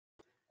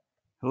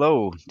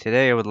Hello,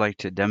 today I would like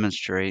to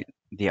demonstrate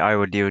the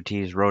Iowa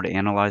DOT's Road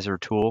Analyzer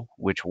tool,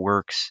 which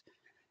works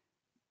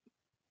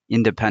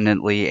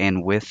independently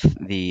and with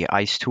the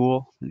ICE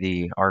tool,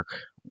 the ARC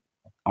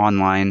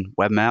online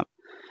web map.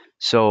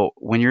 So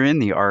when you're in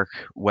the ARC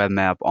web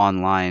map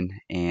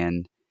online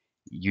and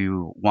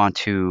you want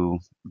to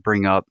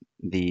bring up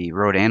the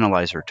Road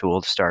Analyzer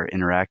tool to start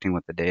interacting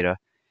with the data,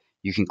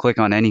 you can click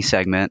on any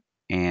segment,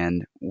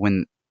 and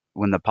when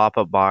the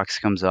pop-up box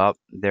comes up,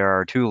 there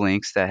are two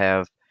links that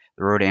have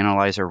the Road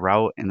Analyzer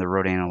route and the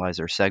Road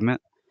Analyzer segment.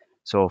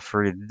 So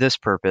for this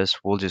purpose,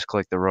 we'll just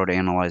click the Road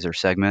Analyzer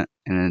segment,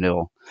 and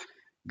it'll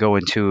go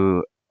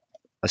into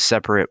a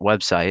separate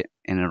website,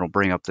 and it'll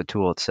bring up the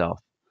tool itself.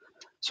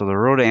 So the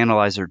Road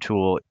Analyzer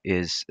tool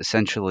is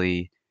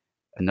essentially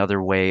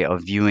another way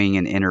of viewing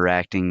and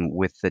interacting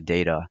with the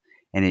data,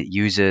 and it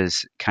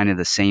uses kind of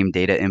the same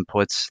data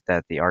inputs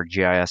that the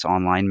ArcGIS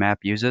online map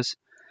uses.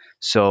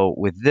 So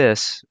with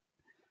this,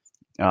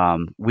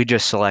 we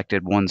just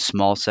selected one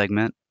small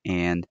segment,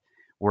 and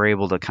we're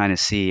able to kind of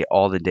see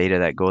all the data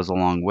that goes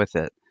along with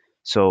it.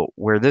 So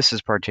where this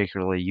is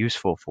particularly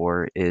useful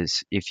for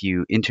is if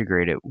you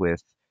integrate it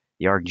with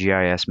the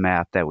ArcGIS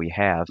map that we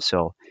have.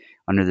 So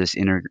under this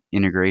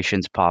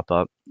integrations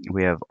pop-up,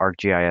 we have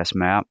ArcGIS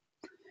map,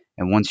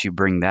 and once you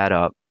bring that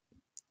up,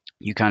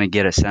 you kind of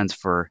get a sense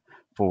for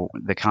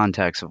the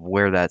context of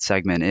where that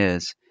segment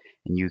is,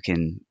 and you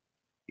can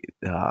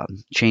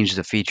change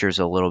the features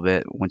a little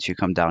bit. Once you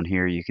come down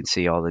here, you can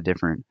see all the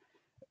different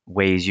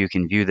ways you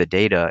can view the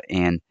data.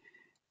 And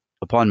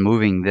upon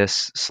moving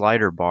this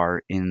slider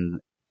bar in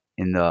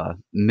the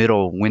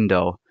middle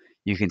window,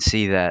 you can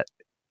see that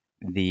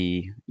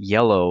the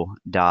yellow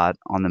dot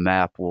on the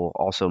map will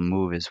also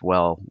move as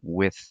well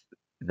with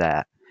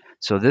that.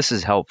 So this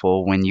is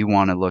helpful when you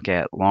want to look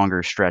at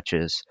longer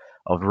stretches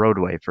of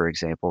roadway, for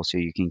example, so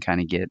you can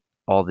kind of get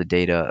all the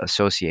data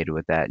associated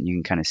with that, and you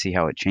can kind of see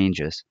how it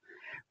changes.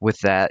 With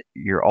that,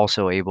 you're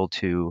also able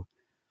to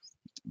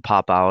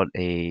pop out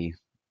an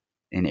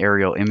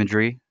aerial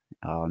imagery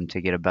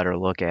to get a better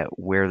look at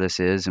where this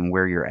is and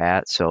where you're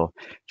at. So,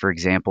 for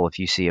example, if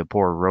you see a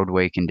poor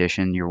roadway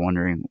condition, you're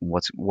wondering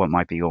what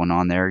might be going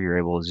on there. You're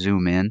able to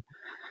zoom in.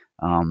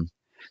 Um,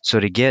 so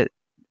to get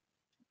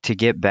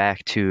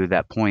back to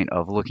that point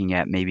of looking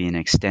at maybe an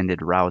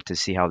extended route to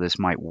see how this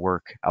might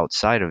work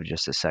outside of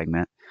just a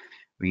segment,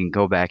 we can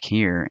go back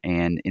here,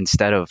 and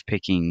instead of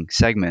picking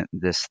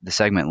the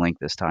segment link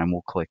this time,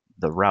 we'll click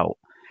the route.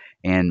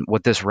 And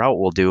what this route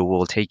will do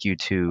will take you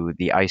to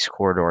the ICE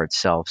corridor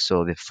itself.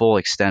 So the full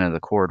extent of the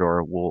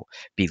corridor will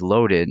be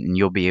loaded, and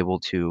you'll be able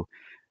to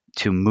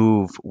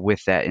move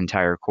with that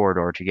entire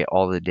corridor to get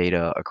all the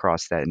data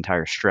across that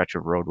entire stretch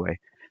of roadway.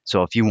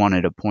 So if you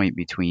wanted a point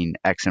between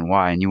X and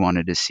Y and you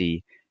wanted to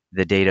see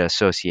the data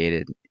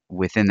associated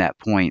within that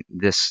point,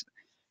 this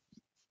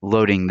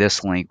loading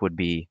this link would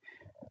be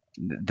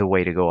the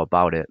way to go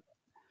about it.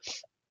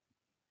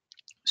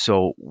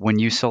 So when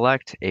you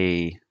select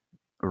a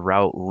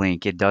route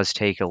link, it does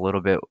take a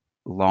little bit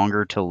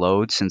longer to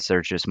load since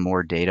there's just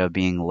more data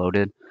being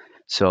loaded.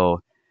 So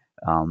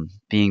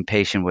being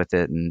patient with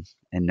it and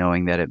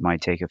knowing that it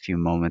might take a few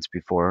moments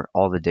before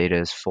all the data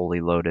is fully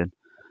loaded.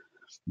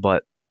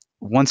 But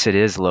once it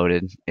is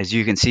loaded, as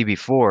you can see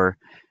before,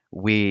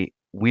 we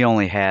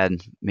only had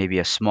maybe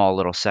a small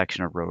little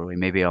section of roadway,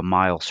 maybe a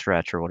mile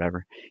stretch or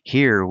whatever.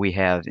 Here we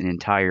have an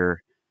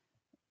entire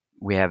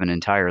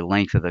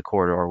length of the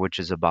corridor, which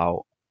is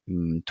about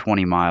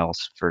 20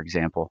 miles, for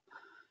example.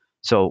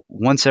 So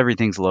once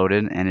everything's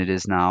loaded, and it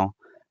is now,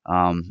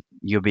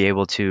 you'll be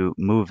able to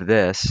move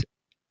this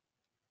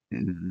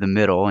in the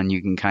middle, and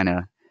you can kind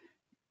of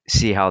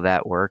see how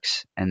that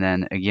works. And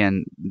then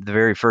again, the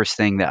very first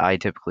thing that I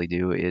typically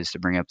do is to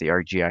bring up the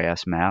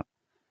ArcGIS map.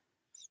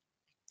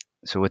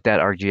 So with that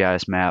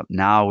ArcGIS map,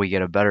 now we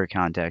get a better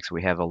context.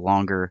 We have a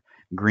longer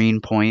green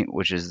point,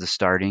 which is the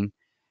starting,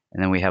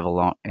 and then we have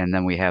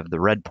the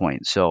red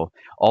point. So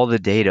all the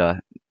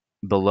data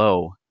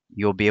below,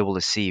 you'll be able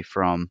to see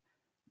from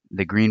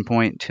the green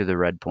point to the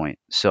red point.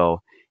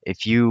 So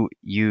if you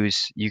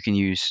can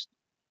use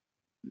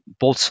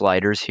both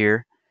sliders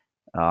here.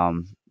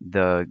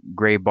 The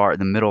gray bar,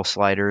 the middle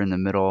slider in the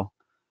middle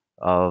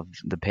of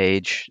the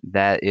page,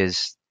 that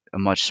is a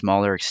much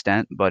smaller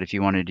extent. But if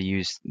you wanted to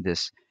use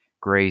this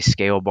gray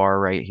scale bar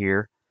right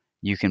here,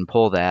 you can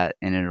pull that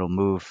and it'll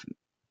move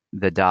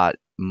the dot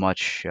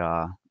much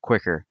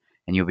quicker,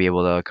 and you'll be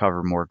able to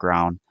cover more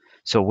ground.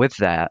 So with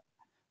that,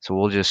 so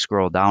we'll just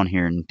scroll down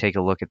here and take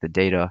a look at the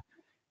data,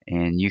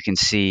 and you can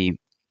see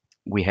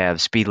we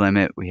have speed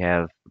limit, we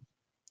have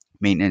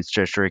maintenance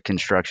district,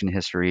 construction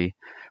history,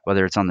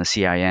 whether it's on the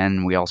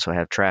CIN. We also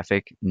have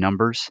traffic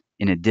numbers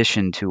in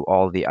addition to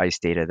all the ICE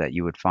data that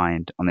you would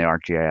find on the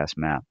ArcGIS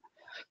map.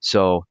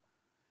 So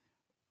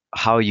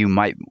how you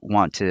might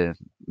want to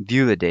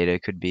view the data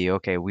could be,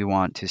 okay, we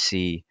want to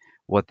see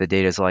what the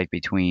data is like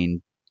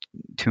between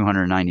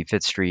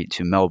 295th Street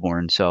to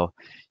Melbourne. So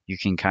you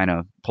can kind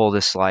of pull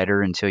this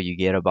slider until you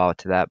get about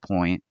to that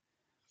point,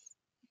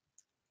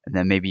 and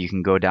then maybe you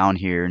can go down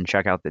here and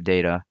check out the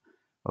data.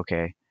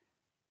 Okay,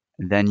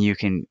 then you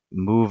can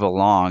move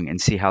along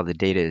and see how the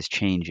data is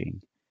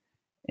changing.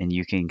 And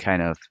you can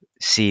kind of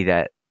see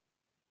that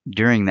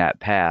during that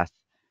path,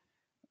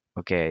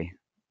 okay,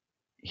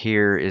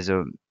 here is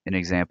an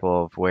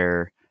example of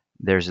where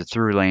there's a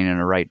through lane and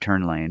a right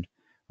turn lane.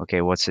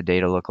 Okay, what's the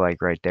data look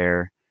like right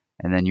there?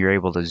 And then you're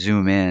able to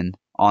zoom in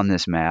on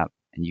this map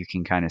and you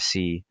can kind of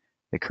see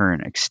the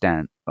current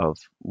extent of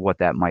what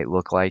that might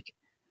look like.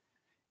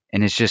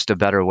 And it's just a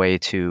better way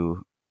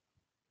to,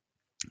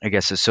 I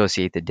guess,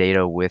 associate the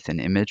data with an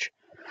image.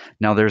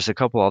 Now, there's a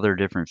couple other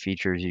different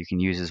features you can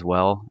use as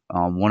well.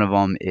 One of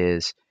them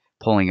is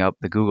pulling up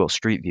the Google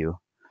Street View.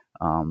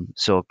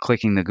 So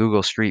clicking the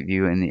Google Street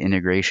View and the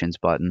integrations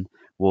button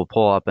will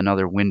pull up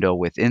another window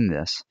within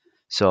this.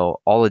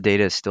 So all the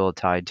data is still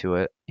tied to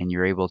it, and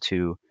you're able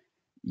to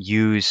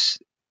use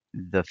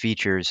the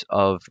features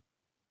of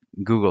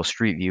Google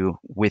Street View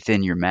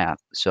within your map.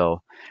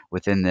 So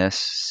within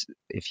this,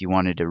 if you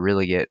wanted to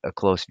really get a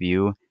close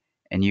view,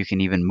 and you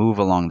can even move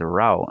along the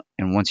route,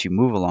 and once you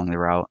move along the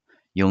route,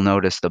 you'll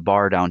notice the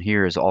bar down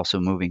here is also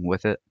moving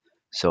with it.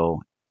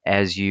 So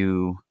as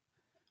you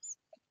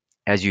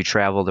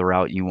travel the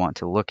route you want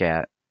to look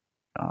at,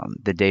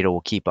 the data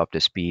will keep up to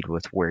speed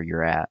with where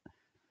you're at.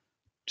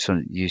 So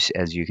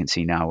as you can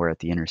see now, we're at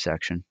the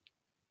intersection.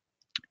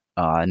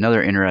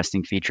 Another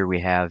interesting feature we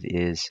have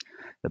is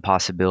the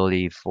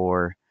possibility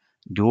for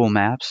dual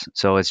maps.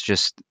 So it's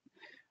just,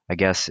 I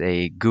guess,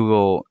 three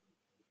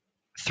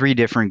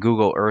different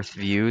Google Earth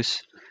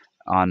views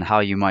on how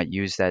you might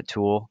use that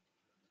tool,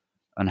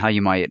 on how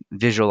you might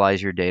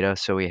visualize your data.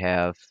 So we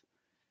have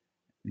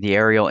the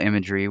aerial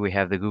imagery, we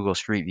have the Google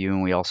Street View,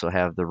 and we also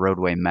have the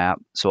roadway map.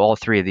 So all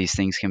three of these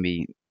things can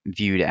be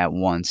viewed at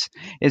once.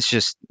 It's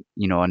just,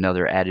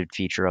 another added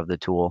feature of the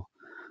tool.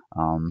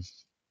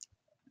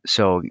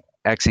 So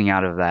Xing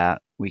out of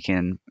that, we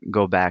can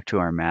go back to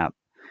our map.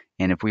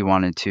 And if we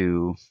wanted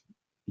to,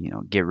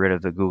 get rid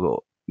of the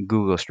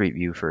Google Street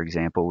View, for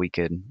example, we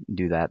could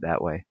do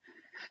that way.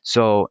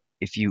 So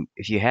if you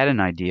had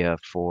an idea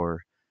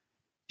for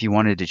if you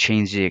wanted to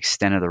change the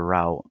extent of the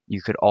route,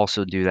 you could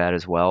also do that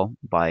as well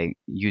by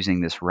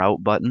using this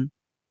route button.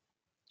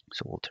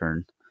 So we'll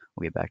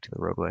get back to the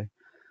roadway.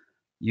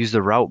 Use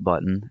the route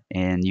button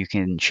and you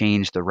can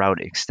change the route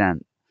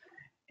extent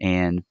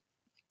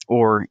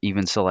or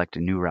even select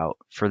a new route.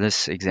 For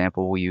this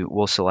example,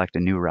 we'll select a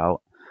new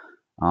route.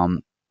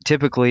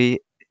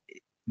 Typically,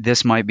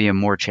 this might be a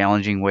more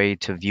challenging way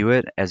to view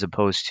it as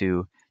opposed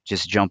to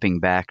just jumping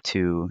back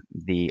to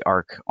the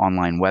ARC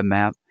online web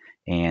map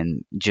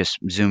and just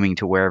zooming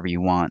to wherever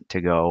you want to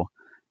go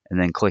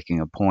and then clicking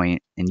a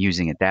point and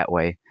using it that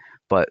way.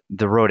 But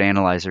the Road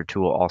Analyzer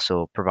tool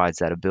also provides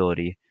that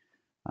ability,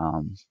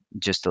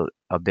 just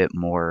a bit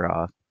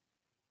more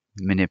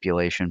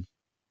manipulation.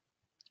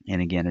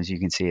 And again, as you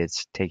can see,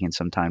 it's taking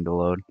some time to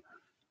load.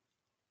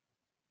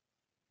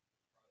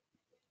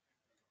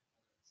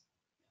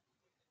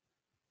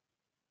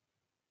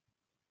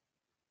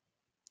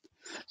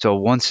 So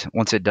once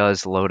it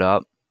does load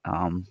up,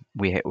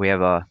 we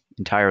have a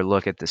entire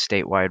look at the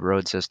statewide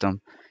road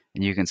system,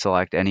 and you can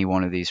select any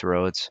one of these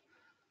roads.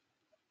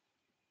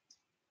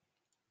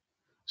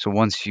 So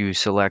once you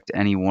select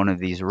any one of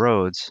these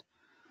roads,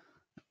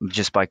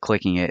 just by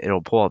clicking it,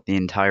 it'll pull up the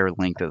entire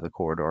length of the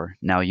corridor.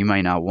 Now you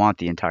might not want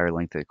the entire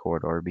length of the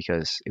corridor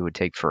because it would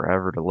take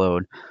forever to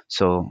load.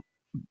 So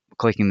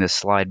clicking this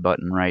slide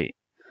button right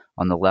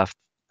on the left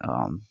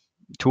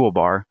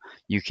toolbar,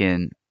 you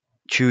can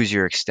choose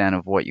your extent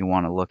of what you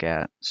want to look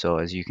at. So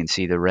as you can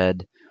see, the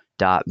red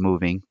dot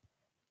moving.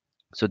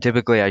 So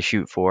typically I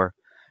shoot for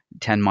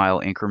 10-mile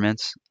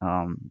increments.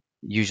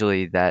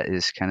 Usually that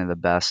is kind of the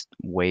best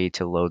way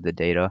to load the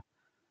data.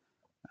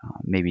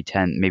 Maybe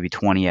 10, maybe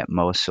 20 at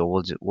most.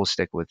 So we'll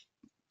stick with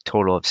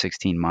total of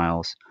 16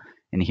 miles.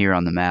 And here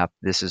on the map,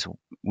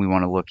 we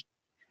want to look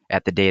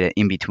at the data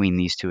in between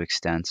these two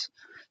extents.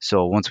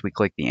 So once we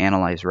click the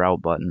Analyze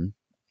Route button,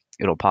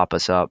 it'll pop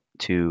us up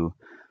to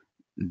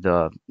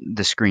the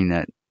screen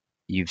that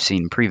you've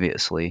seen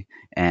previously,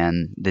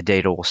 and the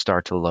data will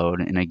start to load.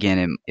 And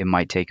again, it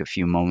might take a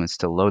few moments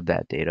to load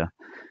that data,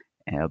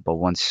 but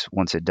once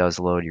it does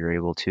load, you're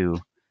able to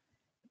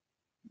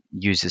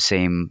use the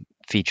same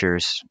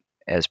features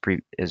as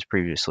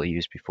previously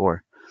used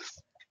before.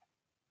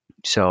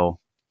 So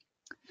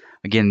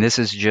again, this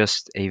is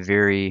just a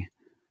very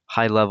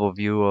high level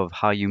view of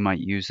how you might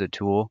use the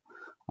tool.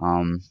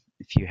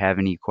 If you have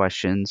any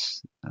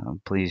questions,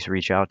 please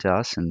reach out to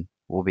us and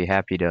we'll be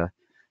happy to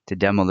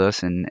demo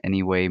this in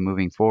any way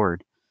moving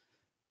forward.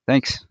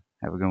 Thanks.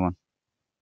 Have a good one.